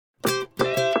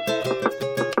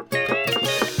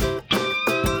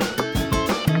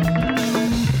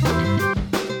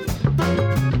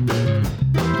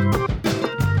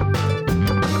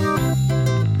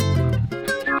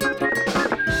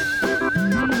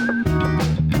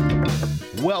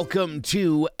Welcome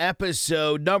to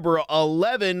episode number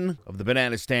 11 of the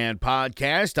Banana Stand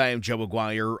podcast. I am Joe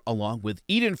McGuire along with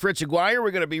Eden Fritz Aguirre.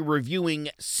 We're going to be reviewing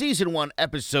season 1,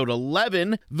 episode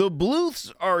 11. The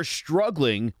Bluths are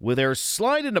struggling with their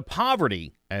slide into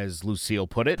poverty, as Lucille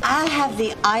put it. I'll have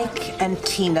the Ike and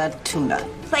Tina tuna.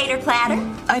 Plate or platter?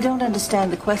 I don't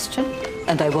understand the question,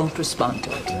 and I won't respond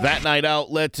to it. That night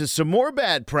out led to some more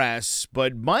bad press,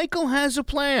 but Michael has a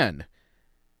plan.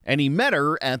 And he met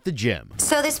her at the gym.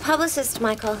 So this publicist,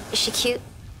 Michael, is she cute?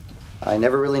 I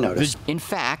never really noticed. In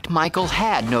fact, Michael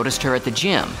had noticed her at the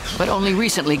gym, but only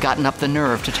recently gotten up the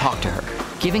nerve to talk to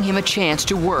her, giving him a chance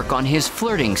to work on his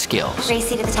flirting skills, Race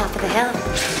you to the top of the hill.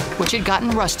 which had gotten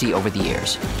rusty over the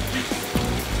years.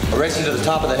 A racing to the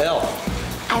top of the hill.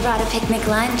 I brought a picnic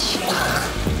lunch.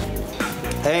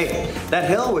 Hey, that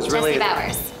hill was really... Jesse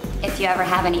Bowers, if you ever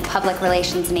have any public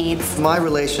relations needs. My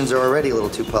relations are already a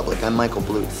little too public. I'm Michael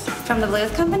Bluth. From the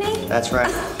Bluth Company? That's right.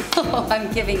 Oh,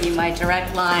 I'm giving you my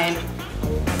direct line.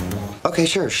 Okay,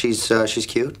 sure. She's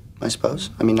cute, I suppose.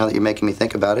 I mean, now that you're making me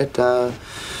think about it,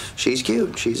 she's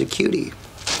cute. She's a cutie.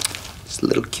 It's a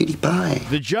little cutie pie.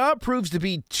 The job proves to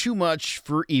be too much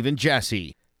for even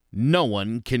Jesse. No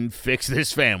one can fix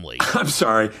this family. I'm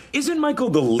sorry. Isn't Michael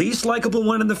the least likable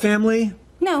one in the family?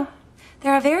 No.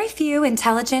 There are very few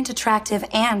intelligent, attractive,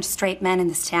 and straight men in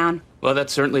this town. Well, that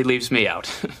certainly leaves me out.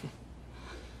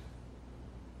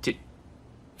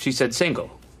 She said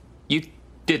single. You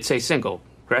did say single,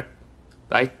 correct?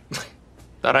 I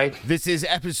thought I... This is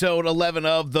episode 11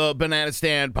 of the Banana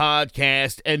Stand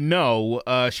podcast, and no,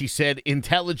 she said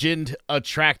intelligent,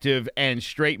 attractive, and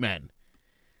straight men.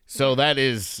 So that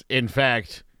is, in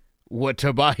fact, what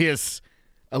Tobias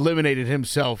eliminated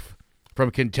himself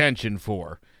from contention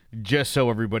for, just so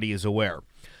everybody is aware.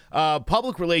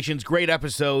 Public relations, great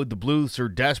episode. The Bluths are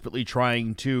desperately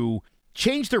trying to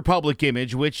change their public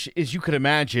image, which, as you could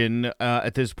imagine,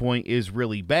 at this point is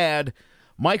really bad.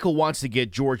 Michael wants to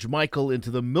get George Michael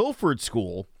into the Milford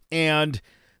School, and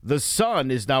the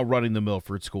son is now running the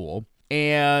Milford School,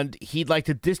 and he'd like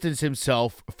to distance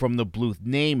himself from the Bluth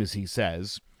name, as he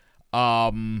says.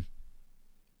 Michael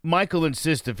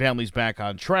insists the family's back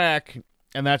on track,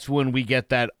 and that's when we get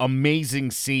that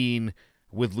amazing scene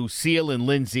with Lucille and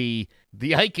Lindsay,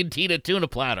 the Ike and Tina tuna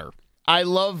platter. I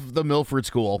love the Milford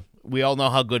School. We all know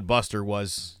how good Buster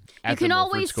was at the Milford School. You can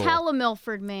always tell a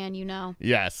Milford man, you know.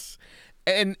 Yes.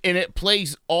 And it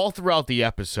plays all throughout the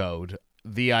episode,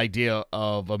 the idea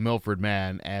of a Milford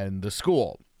man and the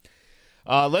school.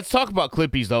 Let's talk about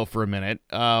Clippies, though, for a minute.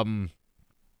 And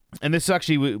this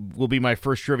actually will be my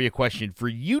first trivia question for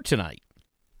you tonight.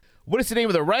 What is the name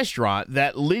of the restaurant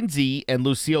that Lindsay and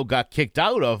Lucille got kicked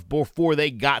out of before they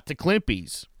got to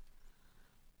Clippies?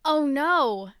 Oh,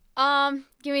 no.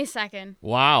 Give me a second.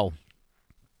 Wow.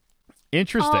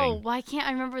 Interesting. Oh, why can't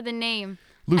I remember the name?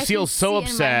 Lucille's so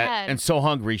upset and so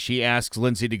hungry, she asks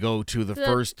Lindsay to go to the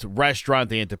first restaurant.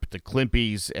 They end up at the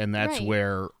Clippies, and that's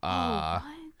where... what?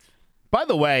 By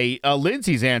the way,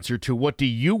 Lindsay's answer to what do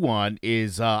you want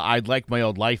is I'd like my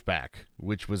old life back,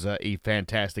 which was a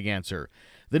fantastic answer.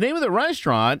 The name of the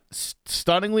restaurant,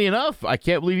 stunningly enough, I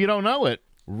can't believe you don't know it,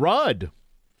 Rudd.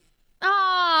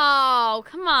 Oh,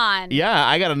 come on. Yeah,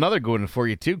 I got another good one for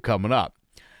you, too, coming up.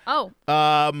 Oh.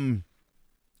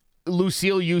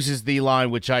 Lucille uses the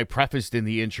line, which I prefaced in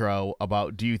the intro,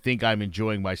 about, do you think I'm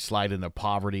enjoying my slide into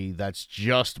poverty? That's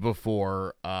just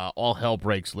before all hell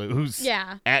breaks loose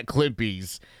at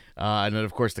Clippies. And then,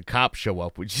 of course, the cops show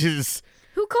up, which is...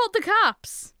 Who called the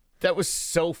cops? That was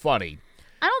so funny.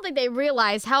 I don't think they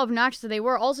realized how obnoxious they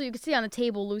were. Also, you could see on the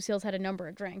table, Lucille's had a number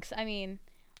of drinks. I mean,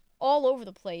 all over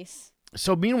the place.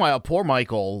 So, meanwhile, poor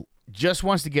Michael just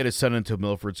wants to get his son into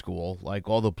Milford School, like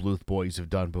all the Bluth boys have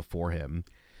done before him.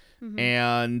 Mm-hmm.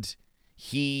 And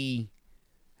he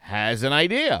has an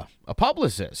idea, a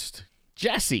publicist,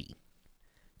 Jesse.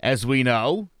 As we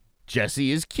know,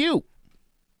 Jesse is cute.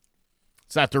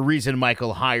 It's not the reason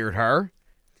Michael hired her.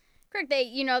 Correct.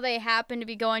 They happen to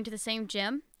be going to the same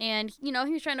gym. And, he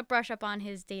was trying to brush up on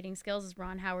his dating skills, as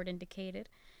Ron Howard indicated,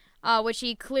 which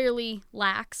he clearly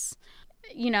lacks.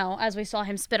 As we saw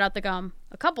him spit out the gum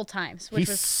a couple times, which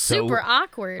was super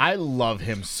awkward. I love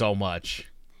him so much.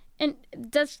 And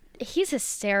he's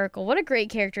hysterical. What a great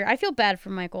character. I feel bad for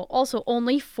Michael. Also,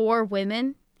 only 4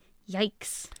 women.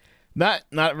 Yikes. Not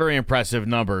very impressive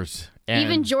numbers. And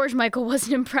even George Michael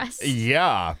wasn't impressed.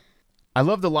 Yeah. I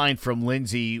love the line from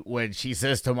Lindsay when she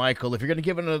says to Michael, if you're going to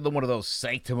give another one of those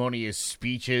sanctimonious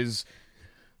speeches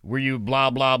where you blah,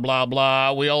 blah, blah,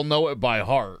 blah, we all know it by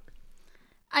heart.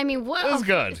 I mean, what? That was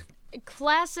good.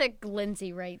 Classic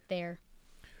Lindsay right there.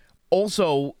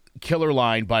 Also, killer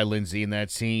line by Lindsay in that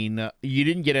scene. You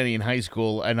didn't get any in high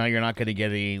school, and now you're not going to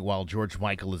get any while George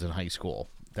Michael is in high school.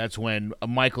 That's when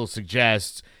Michael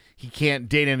suggests he can't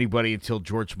date anybody until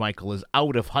George Michael is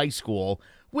out of high school,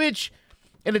 which,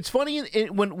 and it's funny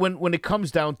when it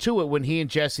comes down to it, when he and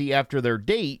Jessie, after their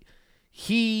date,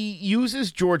 he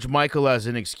uses George Michael as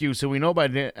an excuse. And we know by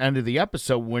the end of the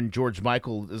episode when George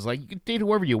Michael is like, you can date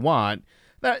whoever you want.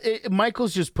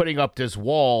 Michael's just putting up this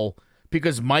wall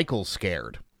because Michael's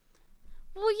scared.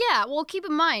 Well, yeah. Well, keep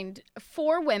in mind,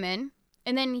 4 women,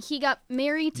 and then he got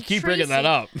married to Tracy. Keep bringing that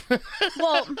up.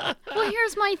 well,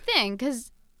 here's my thing,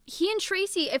 because he and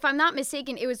Tracy, if I'm not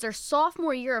mistaken, it was their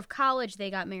sophomore year of college they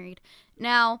got married.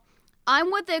 Now, I'm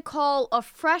what they call a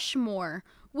freshmore,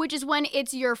 which is when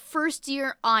it's your first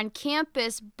year on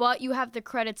campus, but you have the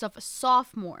credits of a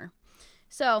sophomore.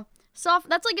 So,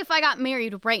 that's like if I got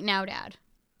married right now, Dad.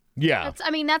 Yeah.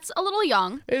 That's a little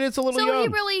young. And it's a little young. So he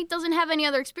really doesn't have any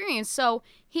other experience. So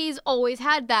he's always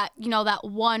had that, that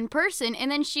one person.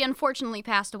 And then she unfortunately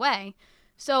passed away.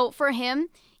 So for him,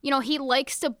 he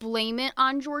likes to blame it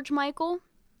on George Michael.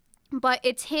 But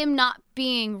it's him not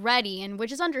being ready, and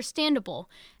which is understandable.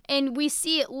 And we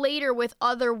see it later with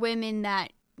other women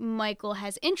that Michael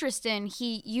has interest in.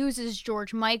 He uses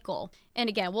George Michael. And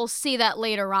again, we'll see that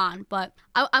later on. But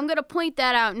I'm going to point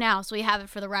that out now so we have it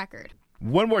for the record.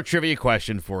 One more trivia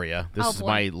question for you. This is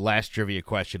my last trivia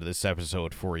question of this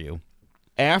episode for you.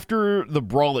 After the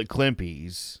brawl at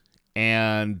Klimpy's,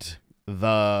 and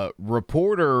the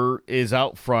reporter is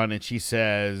out front, and she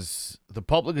says, the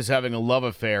public is having a love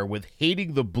affair with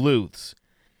hating the Bluths.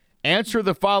 Answer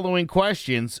the following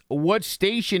questions. What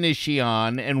station is she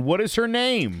on, and what is her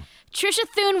name? Trisha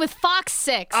Thune with Fox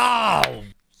 6. Oh!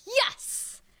 Yes!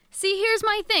 See, here's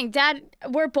my thing. Dad,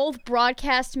 we're both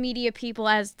broadcast media people,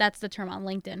 as that's the term on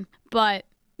LinkedIn. But,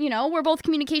 we're both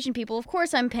communication people. Of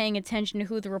course I'm paying attention to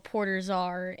who the reporters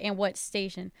are and what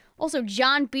station. Also,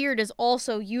 John Beard is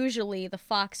also usually the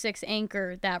Fox 6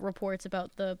 anchor that reports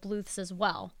about the Bluths as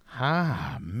well.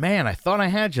 Ah, man, I thought I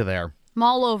had you there. I'm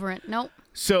all over it. Nope.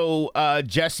 So,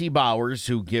 Jessie Bowers,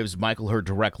 who gives Michael her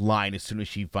direct line as soon as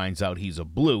she finds out he's a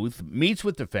Bluth, meets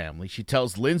with the family. She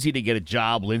tells Lindsay to get a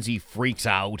job. Lindsay freaks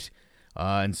out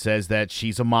and says that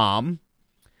she's a mom,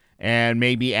 and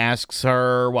maybe asks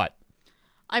her, what?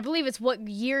 I believe it's what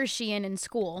year is she in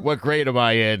school. What grade am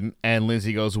I in? And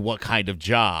Lindsay goes, what kind of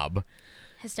job?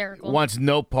 Hysterical. Wants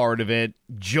no part of it.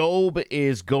 Job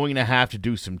is going to have to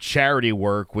do some charity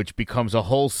work, which becomes a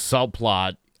whole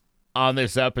subplot on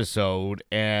this episode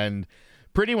and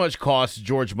pretty much costs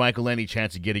George Michael any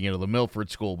chance of getting into the Milford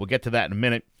School. We'll get to that in a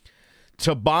minute.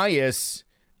 Tobias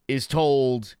is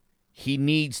told he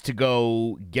needs to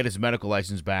go get his medical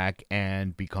license back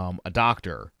and become a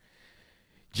doctor.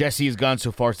 Jessie has gone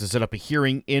so far as to set up a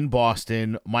hearing in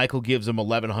Boston. Michael gives him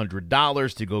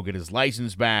 $1,100 to go get his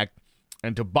license back.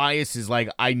 And Tobias is like,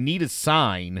 I need a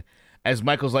sign. As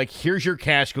Michael's like, here's your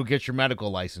cash, go get your medical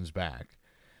license back.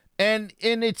 And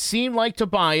it seemed like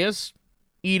Tobias,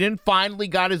 Eden, finally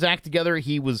got his act together.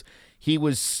 He was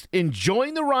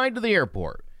enjoying the ride to the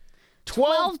airport.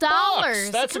 $12.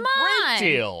 That's Come a great on.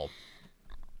 deal.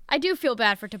 I do feel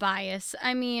bad for Tobias.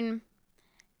 I mean,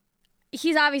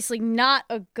 he's obviously not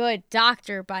a good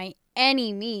doctor by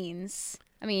any means.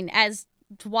 I mean, as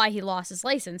to why he lost his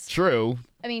license. True.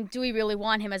 I mean, do we really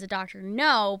want him as a doctor?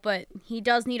 No, but he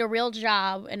does need a real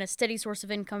job and a steady source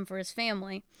of income for his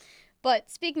family.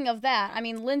 But speaking of that, I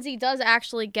mean, Lindsay does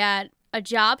actually get a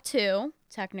job too,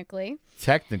 technically.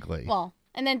 Technically. Well,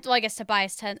 and then I guess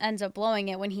Tobias ends up blowing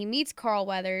it when he meets Carl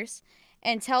Weathers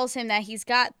and tells him that he's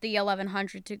got the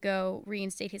 $1,100 to go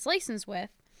reinstate his license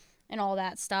with and all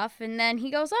that stuff. And then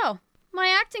he goes, oh, my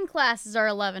acting classes are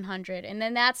 $1,100. And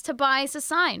then that's Tobias'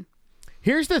 sign.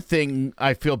 Here's the thing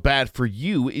I feel bad for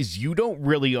you is you don't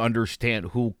really understand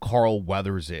who Carl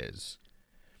Weathers is.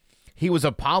 He was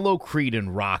Apollo Creed in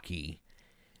Rocky.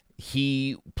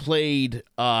 He played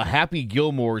Happy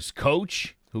Gilmore's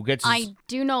coach, who gets his, I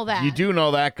do know that. You do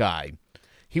know that guy.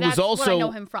 He That's was also what I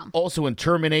know him from. Also in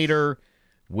Terminator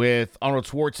with Arnold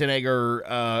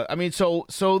Schwarzenegger.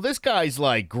 So this guy's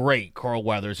like great, Carl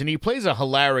Weathers, and he plays a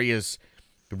hilarious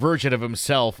version of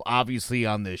himself, obviously,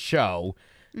 on this show.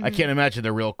 Mm-hmm. I can't imagine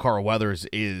the real Carl Weathers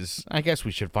is. I guess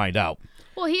we should find out.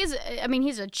 Well, he's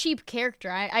a cheap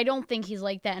character. I don't think he's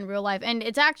like that in real life. And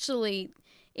it's actually,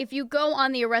 if you go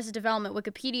on the Arrested Development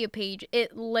Wikipedia page,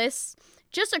 it lists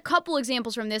just a couple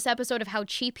examples from this episode of how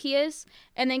cheap he is,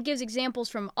 and then gives examples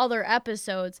from other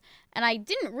episodes. And I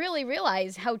didn't really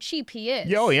realize how cheap he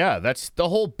is. Oh, yeah, that's the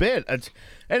whole bit.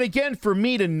 And again, for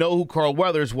me to know who Carl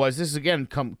Weathers was, this is again,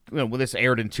 when this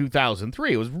aired in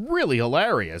 2003, it was really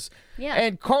hilarious. Yeah.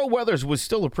 And Carl Weathers was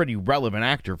still a pretty relevant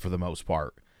actor for the most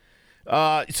part.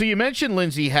 So you mentioned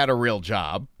Lindsay had a real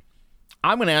job.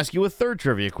 I'm going to ask you a third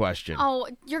trivia question. Oh,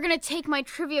 you're going to take my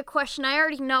trivia question. I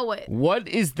already know it. What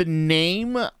is the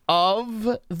name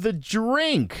of the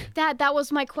drink That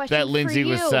was my question that Lindsay for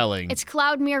you. was selling? It's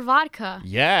Cloudmere vodka.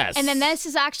 Yes. And then this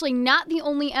is actually not the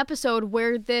only episode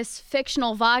where this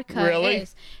fictional vodka Really?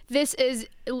 is. This is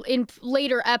in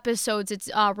later episodes. It's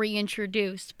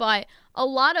reintroduced, but a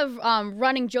lot of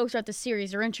running jokes throughout the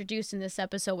series are introduced in this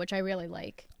episode, which I really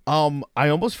like. I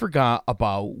almost forgot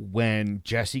about when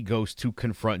Jessie goes to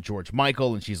confront George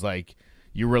Michael, and she's like,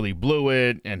 "You really blew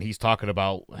it," and he's talking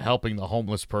about helping the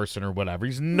homeless person or whatever.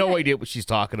 He's no idea what she's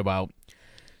talking about.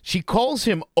 She calls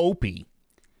him Opie.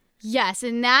 Yes,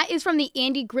 and that is from the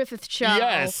Andy Griffith Show.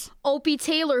 Yes. Opie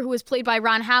Taylor, who was played by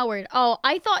Ron Howard. Oh,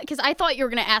 I thought you were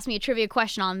going to ask me a trivia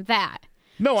question on that.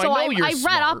 No, So I know you're I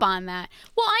smart. read up on that.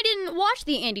 Well, I didn't watch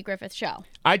the Andy Griffith Show.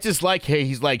 I just like, hey,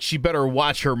 he's like, she better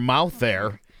watch her mouth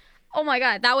there. Oh my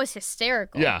God, that was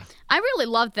hysterical. Yeah. I really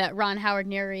love that Ron Howard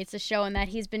narrates the show and that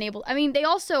he's been able. I mean, they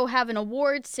also have an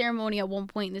awards ceremony at one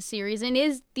point in the series and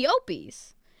is the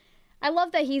Opies. I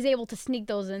love that he's able to sneak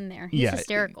those in there. He's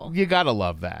hysterical. You gotta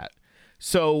love that.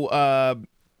 So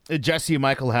Jessie and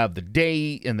Michael have the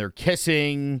date and they're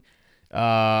kissing.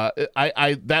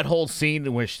 That whole scene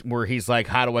where he's like,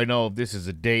 "How do I know if this is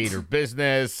a date or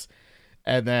business?"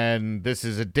 And then this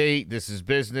is a date, this is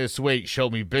business. Wait,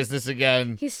 show me business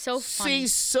again. He's so funny.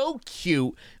 He's so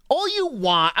cute. All you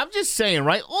want, I'm just saying,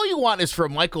 right? All you want is for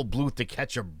Michael Bluth to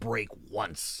catch a break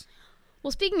once. Well,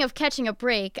 speaking of catching a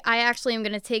break, I actually am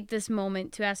going to take this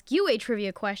moment to ask you a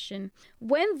trivia question.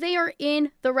 When they are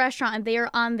in the restaurant and they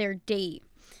are on their date,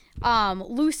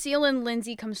 Lucille and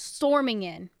Lindsay come storming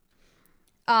in.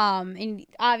 And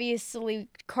obviously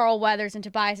Carl Weathers and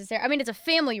Tobias is there. I mean, it's a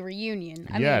family reunion.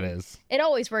 I mean, it is. It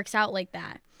always works out like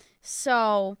that.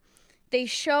 So they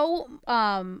show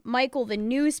Michael the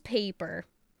newspaper,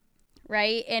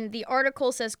 right? And the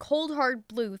article says Cold Hard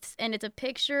Bluths, and it's a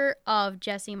picture of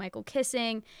Jessie and Michael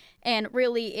kissing. And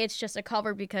really, it's just a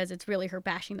cover because it's really her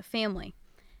bashing the family.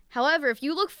 However, if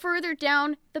you look further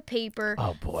down the paper,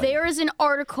 there is an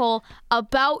article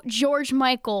about George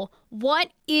Michael.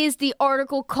 What is the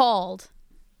article called?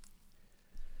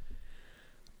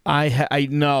 I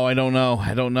don't know. I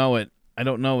don't know it. I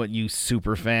don't know it, you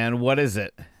super fan. What is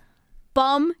it?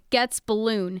 Bum Gets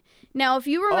Balloon. Now, if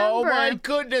you remember... Oh, my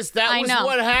goodness. That was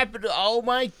what happened. Oh,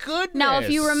 my goodness. Now, if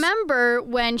you remember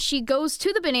when she goes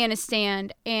to the banana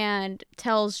stand and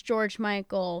tells George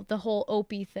Michael the whole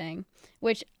Opie thing,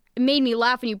 which made me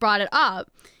laugh when you brought it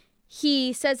up,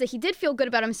 he says that he did feel good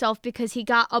about himself because he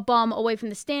got a bum away from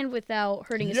the stand without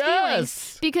hurting his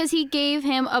feelings because he gave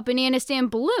him a banana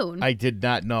stand balloon. I did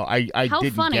not know. I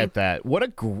didn't get that. What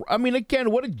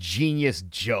a genius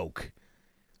joke.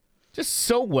 Just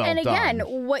so well done. And again,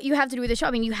 what you have to do with the show,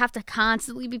 I mean, you have to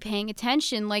constantly be paying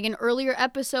attention. Like in earlier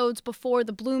episodes before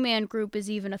the Blue Man Group is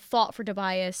even a thought for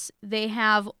Tobias, they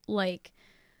have like,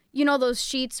 you know, those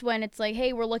sheets when it's like,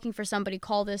 hey, we're looking for somebody,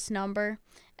 call this number.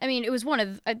 I mean, it was one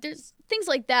of, there's things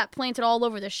like that planted all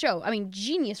over the show. I mean,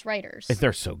 genius writers.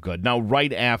 They're so good. Now,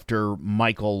 right after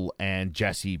Michael and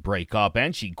Jessie break up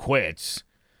and she quits,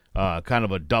 kind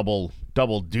of a double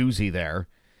doozy there.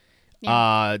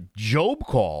 Yeah. Job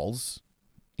calls.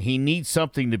 He needs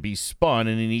something to be spun,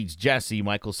 and he needs Jessie.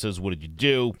 Michael says, "What did you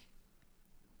do?"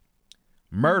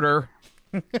 Murder.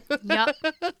 Yep.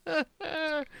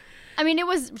 I mean, it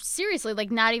was seriously like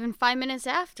not even 5 minutes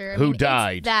after. Who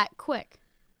died? It's that quick.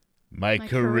 My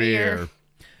career.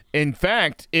 In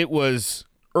fact, it was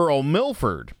Earl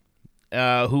Milford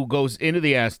who goes into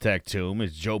the Aztec tomb.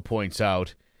 As Joe points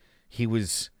out, he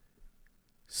was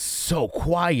so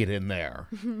quiet in there.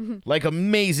 Like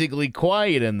amazingly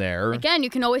quiet in there. Again, you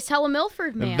can always tell a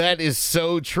Milford man. That is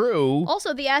so true.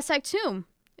 Also, the Aztec tomb.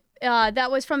 That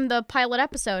was from the pilot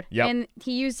episode. Yep. And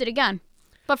he used it again.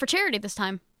 But for charity this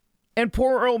time. And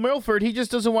poor Earl Milford, he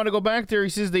just doesn't want to go back there. He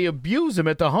says they abuse him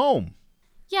at the home.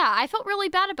 Yeah, I felt really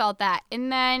bad about that.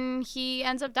 And then he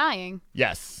ends up dying.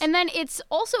 Yes. And then it's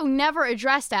also never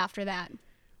addressed after that.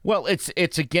 Well, it's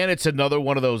another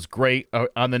one of those great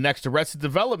on the next Arrested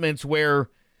Developments where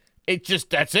it just,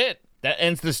 that's it. That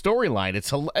ends the storyline.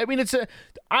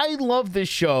 I love this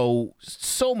show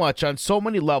so much on so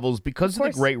many levels because of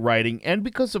the great writing and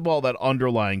because of all that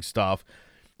underlying stuff.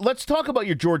 let's talk about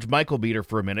your George Michael beater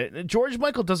for a minute. George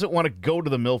Michael doesn't want to go to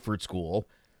the Milford school,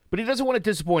 but he doesn't want to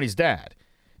disappoint his dad.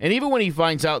 And even when he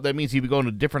finds out that means he'd be going to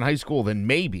a different high school than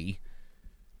maybe,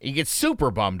 he gets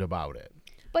super bummed about it.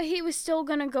 But he was still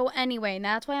going to go anyway, and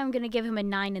that's why I'm going to give him a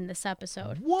 9 in this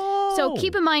episode. Whoa! So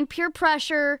keep in mind, peer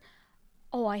pressure.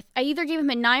 Oh, I either gave him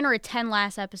a 9 or a 10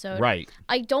 last episode. Right.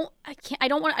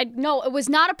 No, it was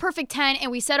not a perfect 10,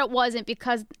 and we said it wasn't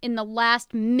because in the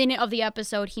last minute of the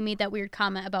episode, he made that weird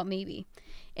comment about maybe.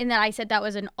 And then I said that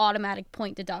was an automatic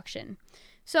point deduction.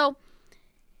 So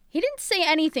he didn't say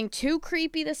anything too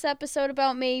creepy this episode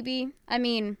about maybe. I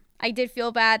mean, I did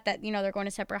feel bad that, they're going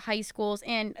to separate high schools.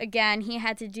 And again, he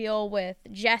had to deal with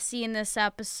Jesse in this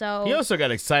episode. He also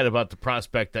got excited about the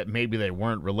prospect that maybe they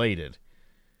weren't related.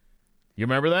 You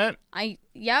remember that?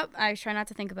 Yep, I try not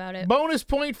to think about it. Bonus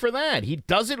point for that. He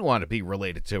doesn't want to be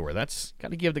related to her. That's got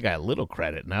to give the guy a little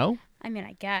credit, no? I mean,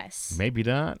 I guess. Maybe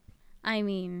not. I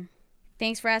mean,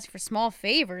 thanks for asking for small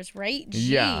favors, right? Jeez.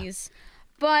 Yeah.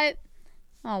 But,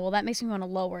 oh, well, that makes me want to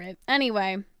lower it.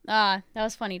 Anyway, that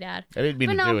was funny, Dad. I didn't mean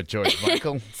to do it, George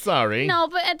Michael. Sorry. No,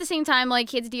 but at the same time, like,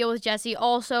 he had to deal with Jesse.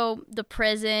 Also, the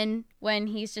prison, when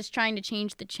he's just trying to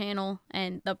change the channel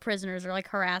and the prisoners are, like,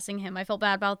 harassing him. I felt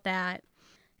bad about that.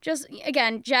 Just,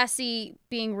 again, Jesse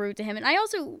being rude to him. And I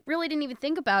also really didn't even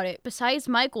think about it. Besides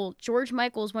Michael, George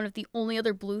Michael is one of the only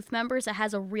other Bluth members that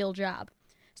has a real job.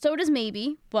 So does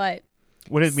Maybe, but...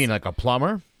 What did it mean, like a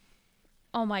plumber?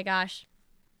 Oh, my gosh.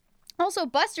 Also,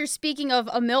 Buster, speaking of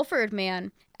a Milford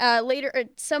man, later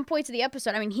at some points of the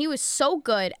episode, I mean, he was so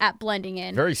good at blending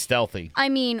in. Very stealthy. I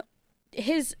mean,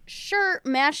 his shirt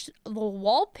matched the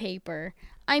wallpaper.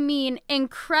 I mean,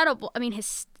 incredible. I mean,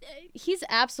 he's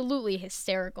absolutely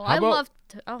hysterical. How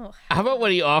about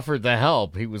when he offered the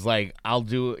help? He was like, I'll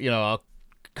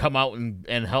come out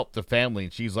and help the family.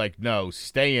 And she's like, no,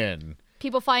 stay in.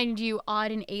 People find you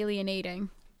odd and alienating.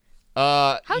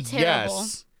 How terrible.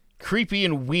 Yes. Creepy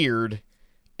and weird.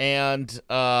 And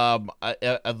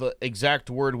the exact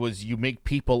word was, you make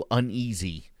people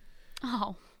uneasy.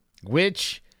 Oh.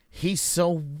 Which, he's so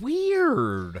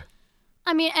weird.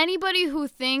 I mean, anybody who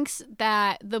thinks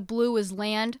that the blue is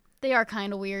land, they are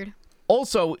kind of weird.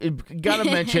 Also, got to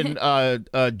mention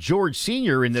George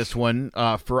Sr. in this one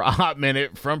for a hot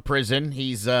minute from prison.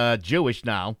 He's Jewish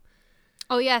now.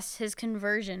 Oh, yes, his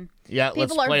conversion. Yeah,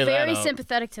 People let's play are very that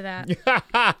sympathetic to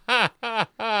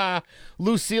that.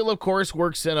 Lucille, of course,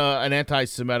 works in an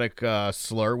anti-Semitic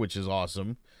slur, which is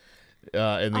awesome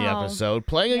in the episode.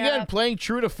 Playing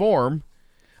true to form.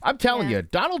 I'm telling you,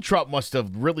 Donald Trump must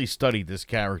have really studied this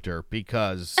character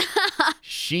because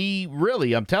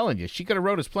I'm telling you, she could have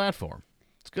wrote his platform.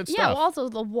 It's good stuff. Yeah, well, also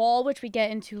the wall, which we get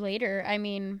into later. I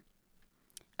mean,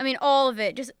 all of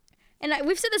it.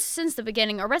 We've said this since the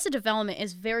beginning. Arrested Development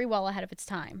is very well ahead of its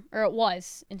time, or it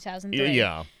was in 2003.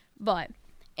 Yeah.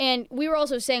 And we were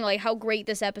also saying like how great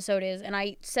this episode is, and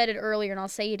I said it earlier, and I'll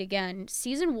say it again.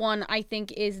 Season 1, I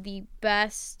think, is the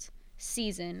best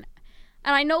season.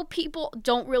 And I know people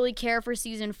don't really care for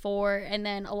season 4, and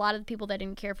then a lot of the people that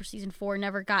didn't care for season 4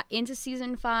 never got into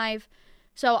season 5.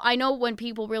 So I know when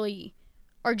people really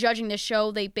are judging this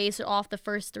show, they base it off the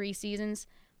first 3 seasons.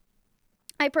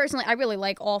 I really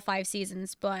like all 5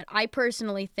 seasons, but I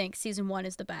personally think season 1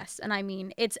 is the best. And I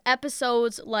mean, it's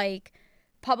episodes like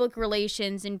Public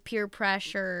Relations and Peer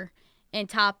Pressure and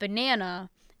Top Banana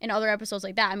and other episodes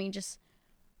like that. I mean, just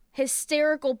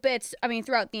hysterical bits,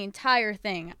 throughout the entire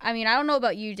thing. I don't know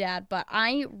about you, Dad, but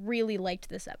I really liked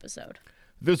this episode.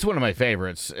 It's one of my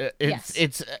favorites. Yes.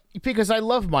 It's because I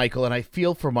love Michael and I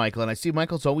feel for Michael and I see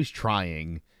Michael's always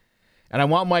trying. And I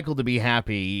want Michael to be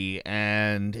happy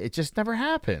and it just never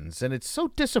happens. And it's so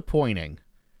disappointing.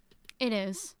 It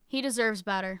is. He deserves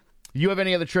better. You have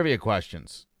any other trivia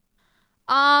questions?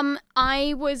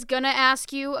 I was gonna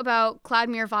ask you about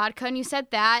Cloudmere Vodka, and you said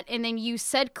that, and then you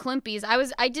said Klimpy's.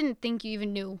 I didn't think you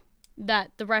even knew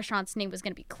that the restaurant's name was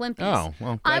gonna be Klimpy's. Oh,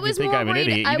 well, glad you think I'm an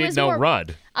idiot. You didn't know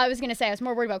Rudd. I was gonna say, I was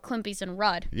more worried about Klimpy's than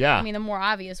Rudd. Yeah. The more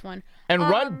obvious one. And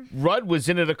Rudd was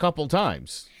in it a couple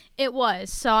times. It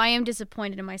was, so I am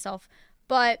disappointed in myself.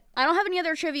 But I don't have any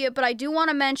other trivia, but I do want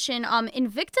to mention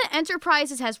Invicta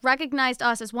Enterprises has recognized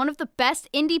us as one of the best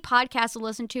indie podcasts to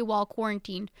listen to while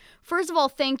quarantined. First of all,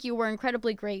 thank you. We're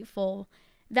incredibly grateful.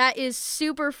 That is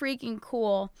super freaking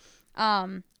cool. You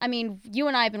and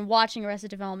I have been watching Arrested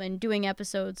Development and doing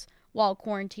episodes while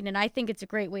quarantined, and I think it's a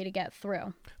great way to get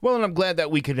through. Well, and I'm glad that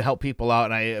we could help people out,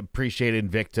 and I appreciate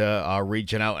Invicta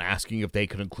reaching out and asking if they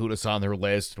could include us on their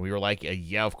list. And we were like,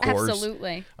 yeah, of course.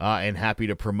 Absolutely. And happy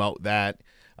to promote that.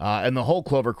 And the whole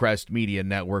Clovercrest Media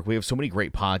Network, we have so many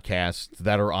great podcasts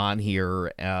that are on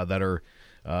here that are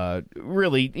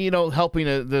really, helping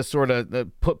to sort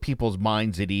of put people's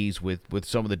minds at ease with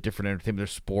some of the different entertainment,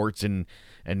 there's sports and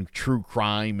true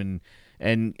crime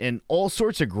and all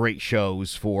sorts of great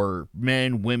shows for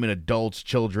men, women, adults,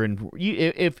 children.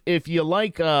 If you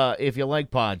like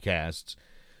podcasts,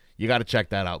 you got to check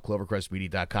that out,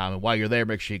 clovercrestmedia.com. And while you're there,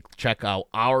 make sure you check out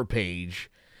our page,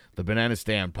 the Banana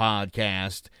Stand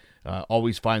Podcast.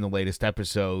 Always find the latest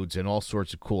episodes and all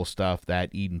sorts of cool stuff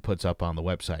that Eden puts up on the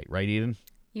website. Right, Eden?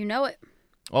 You know it.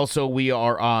 Also, we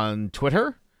are on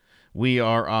Twitter. We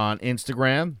are on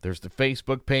Instagram. There's the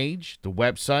Facebook page, the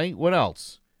website. What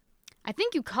else? I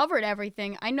think you covered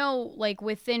everything. I know, like,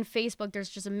 within Facebook, there's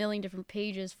just a million different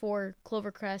pages for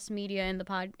Clovercrest Media and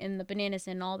the Bananas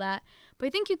and all that. But I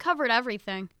think you covered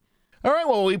everything. All right,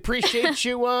 well, we appreciate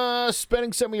you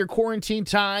spending some of your quarantine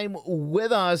time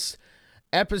with us.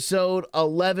 Episode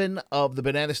 11 of the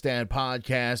Banana Stand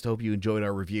Podcast. Hope you enjoyed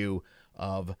our review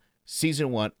of Season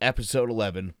 1, Episode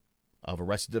 11 of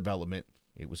Arrested Development.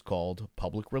 It was called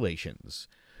Public Relations.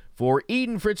 For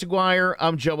Eden Fritz Aguirre,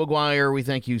 I'm Joe Aguirre. We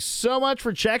thank you so much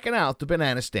for checking out the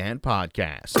Banana Stand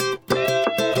Podcast.